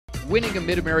winning a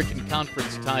Mid-American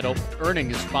Conference title,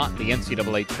 earning a spot in the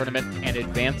NCAA Tournament, and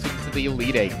advancing to the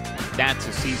Elite Eight. That's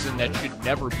a season that should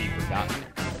never be forgotten.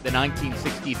 The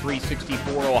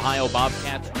 1963-64 Ohio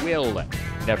Bobcats will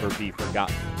never be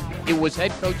forgotten. It was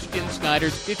head coach Jim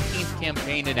Snyder's 15th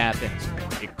campaign in Athens.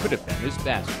 It could have been his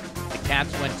best. The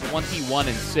Cats went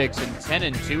 21-6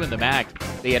 and 10-2 in the MAC.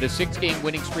 They had a 6-game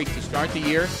winning streak to start the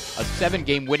year, a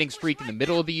 7-game winning streak in the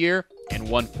middle of the year, and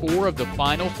won 4 of the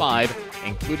final 5,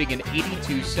 including an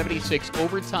 82-76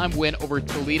 overtime win over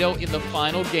Toledo in the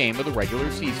final game of the regular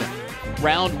season.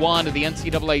 Round 1 of the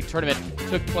NCAA Tournament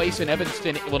took place in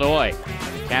Evanston, Illinois.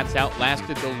 The Cats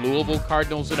outlasted the Louisville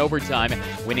Cardinals in overtime,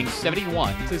 winning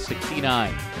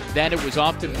 71-69. Then it was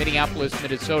off to Minneapolis,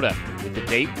 Minnesota, with a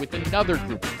date with another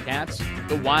group of Cats,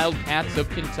 the Wildcats of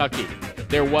Kentucky.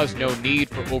 There was no need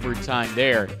for overtime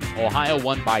there. Ohio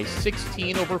won by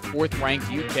 16 over 4th-ranked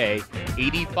UK,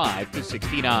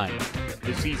 85-69.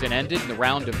 The season ended in the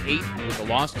round of 8 with a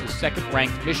loss to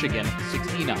 2nd-ranked Michigan,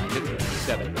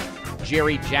 69-37.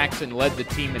 Jerry Jackson led the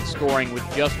team in scoring with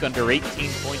just under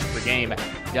 18 points per game.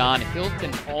 Don Hilt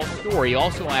and Paul Story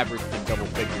also averaged in double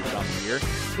figures on the year.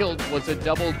 Hilt was a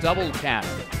double-double cat.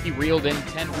 He reeled in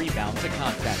 10 rebounds a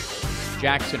contest.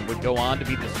 Jackson would go on to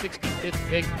be the 65th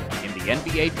pick in the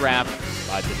NBA draft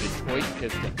by the Detroit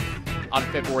Pistons. On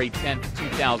February 10,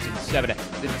 2007,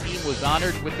 the team was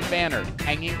honored with the banner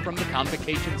hanging from the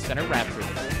Convocation Center rafters.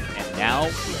 And now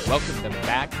we welcome them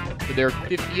back to their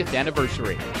 50th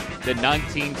anniversary. The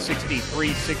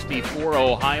 1963-64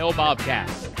 Ohio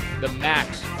Bobcats, the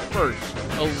MAC's first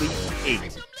Elite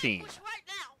Eight team.